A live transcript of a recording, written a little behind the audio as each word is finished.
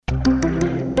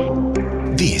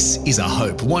This is a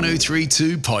Hope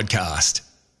 1032 podcast.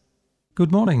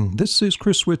 Good morning. This is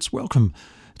Chris Witts. Welcome.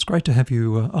 It's great to have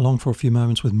you along for a few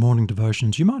moments with morning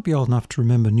devotions. You might be old enough to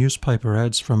remember newspaper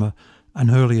ads from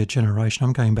an earlier generation.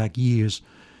 I'm going back years.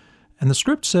 And the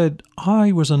script said,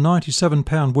 I was a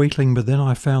 97-pound weakling, but then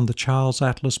I found the Charles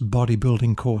Atlas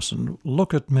bodybuilding course, and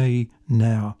look at me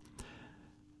now.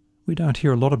 We don't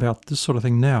hear a lot about this sort of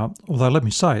thing now, although let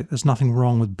me say, there's nothing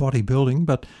wrong with bodybuilding,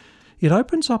 but it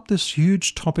opens up this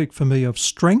huge topic for me of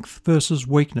strength versus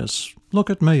weakness.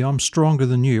 Look at me, I'm stronger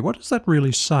than you. What does that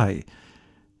really say?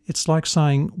 It's like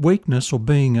saying weakness or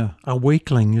being a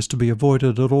weakling is to be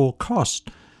avoided at all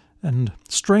cost. And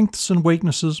strengths and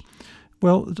weaknesses,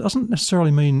 well, it doesn't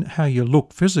necessarily mean how you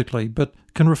look physically, but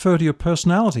can refer to your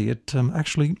personality. It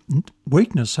actually,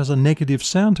 weakness has a negative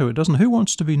sound to it, doesn't it? Who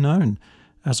wants to be known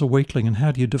as a weakling, and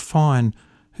how do you define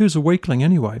who's a weakling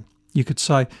anyway? You could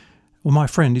say, well, my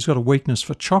friend, he's got a weakness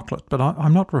for chocolate, but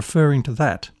I'm not referring to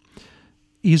that.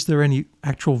 Is there any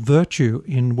actual virtue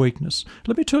in weakness?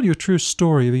 Let me tell you a true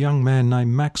story of a young man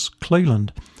named Max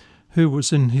Cleland, who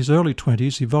was in his early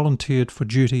 20s. He volunteered for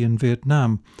duty in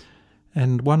Vietnam.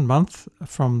 And 1 month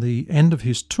from the end of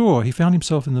his tour, he found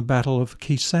himself in the Battle of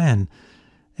Khe Sanh.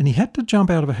 And he had to jump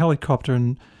out of a helicopter,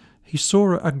 and he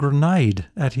saw a grenade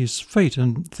at his feet,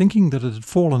 and thinking that it had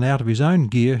fallen out of his own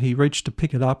gear, he reached to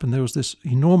pick it up, and there was this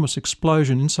enormous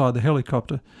explosion inside the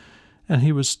helicopter. And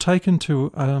he was taken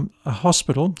to a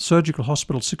hospital, surgical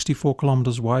hospital, 64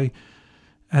 kilometres away,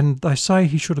 and they say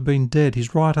he should have been dead.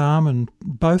 His right arm and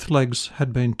both legs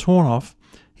had been torn off.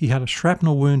 He had a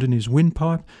shrapnel wound in his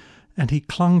windpipe, and he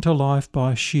clung to life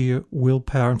by sheer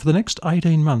willpower. And for the next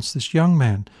 18 months, this young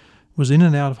man was in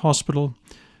and out of hospital,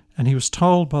 and he was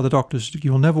told by the doctors,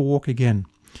 you'll never walk again.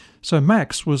 So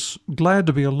Max was glad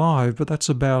to be alive, but that's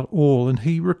about all. And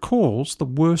he recalls the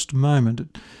worst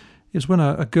moment is when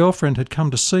a girlfriend had come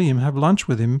to see him, have lunch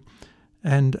with him,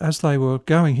 and as they were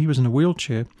going, he was in a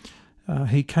wheelchair.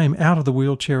 He came out of the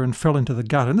wheelchair and fell into the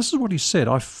gutter. And this is what he said,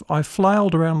 I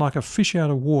flailed around like a fish out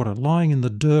of water, lying in the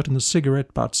dirt and the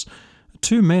cigarette butts.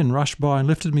 2 men rushed by and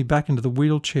lifted me back into the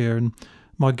wheelchair, and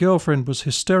my girlfriend was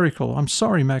hysterical. I'm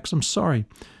sorry, Max, I'm sorry.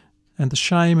 And the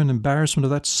shame and embarrassment of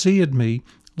that seared me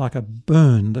like a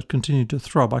burn that continued to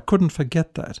throb. I couldn't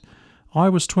forget that. I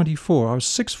was 24. I was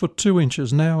 6 foot 2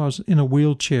 inches. Now I was in a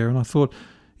wheelchair, and I thought,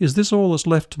 is this all that's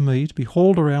left to me, to be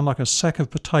hauled around like a sack of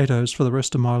potatoes for the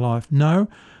rest of my life? No,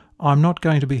 I'm not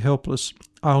going to be helpless.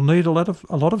 I'll need a lot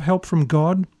of help from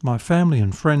God, my family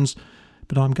and friends,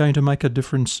 but I'm going to make a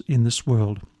difference in this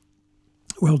world.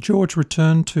 Well, George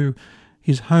returned to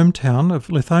his hometown of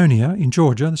Lithonia in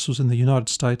Georgia. This was in the United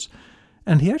States.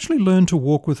 And he actually learned to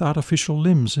walk with artificial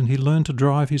limbs, and he learned to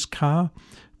drive his car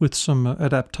with some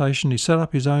adaptation. He set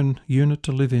up his own unit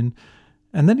to live in.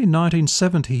 And then in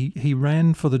 1970, he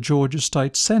ran for the Georgia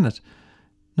State Senate.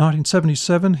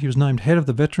 1977, he was named head of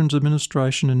the Veterans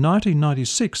Administration. In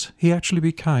 1996, he actually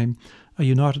became a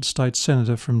United States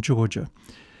Senator from Georgia.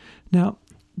 Now,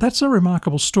 that's a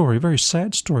remarkable story, a very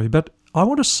sad story, but I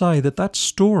want to say that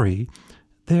story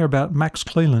there about Max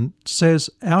Cleland says,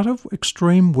 out of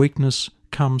extreme weakness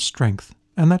comes strength.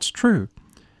 And that's true.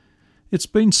 It's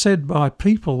been said by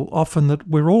people often that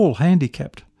we're all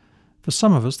handicapped. For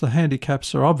some of us, the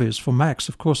handicaps are obvious. For Max,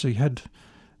 of course, he had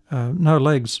no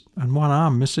legs and one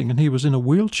arm missing, and he was in a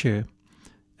wheelchair.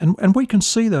 And we can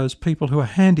see those people who are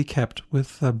handicapped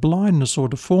with blindness or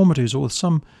deformities or with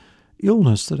some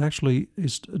illness that actually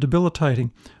is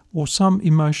debilitating or some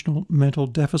emotional mental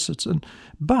deficits.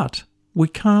 But we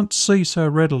can't see so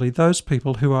readily those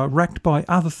people who are racked by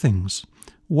other things,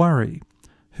 worry,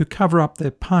 who cover up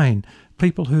their pain,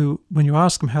 people who, when you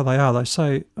ask them how they are, they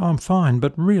say, oh, I'm fine,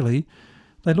 but really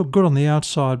they look good on the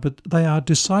outside, but they are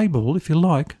disabled, if you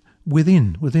like,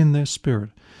 within their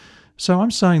spirit. So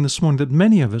I'm saying this morning that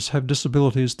many of us have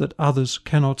disabilities that others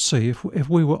cannot see. If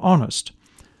we were honest,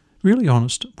 really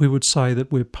honest, we would say that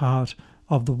we're part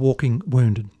of the walking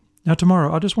wounded. Now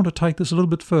tomorrow, I just want to take this a little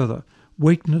bit further.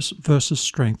 Weakness versus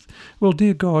strength. Well,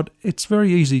 dear God, it's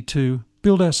very easy to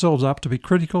build ourselves up, to be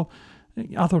critical.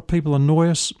 Other people annoy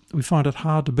us. We find it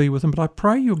hard to be with them. But I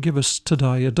pray you'll give us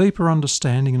today a deeper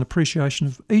understanding and appreciation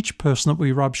of each person that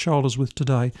we rub shoulders with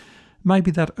today.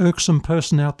 Maybe that irksome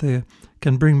person out there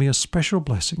can bring me a special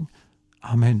blessing.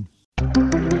 Amen.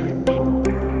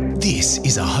 This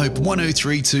is a Hope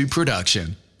 1032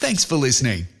 production. Thanks for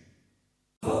listening.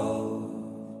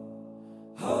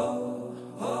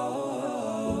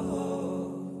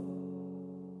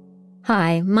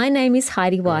 Hi, my name is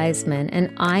Heidi Wiseman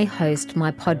and I host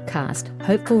my podcast,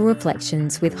 Hopeful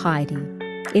Reflections with Heidi.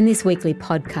 In this weekly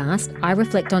podcast, I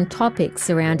reflect on topics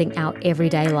surrounding our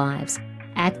everyday lives,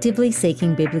 actively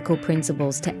seeking biblical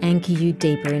principles to anchor you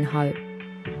deeper in hope.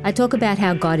 I talk about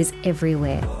how God is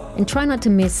everywhere and try not to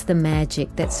miss the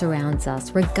magic that surrounds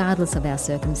us regardless of our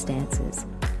circumstances.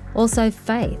 Also,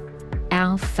 faith.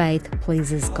 Our faith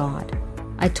pleases God.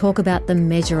 I talk about the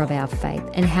measure of our faith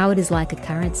and how it is like a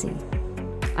currency.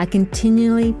 I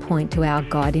continually point to our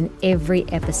God in every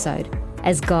episode,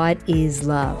 as God is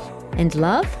love, and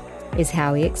love is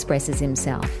how He expresses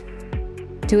Himself.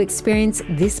 To experience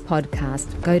this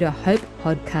podcast, go to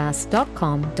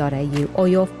hopepodcast.com.au or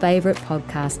your favourite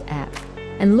podcast app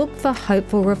and look for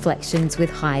Hopeful Reflections with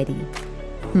Heidi.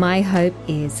 My hope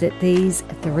is that these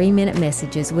 3-minute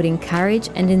messages would encourage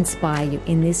and inspire you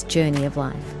in this journey of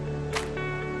life.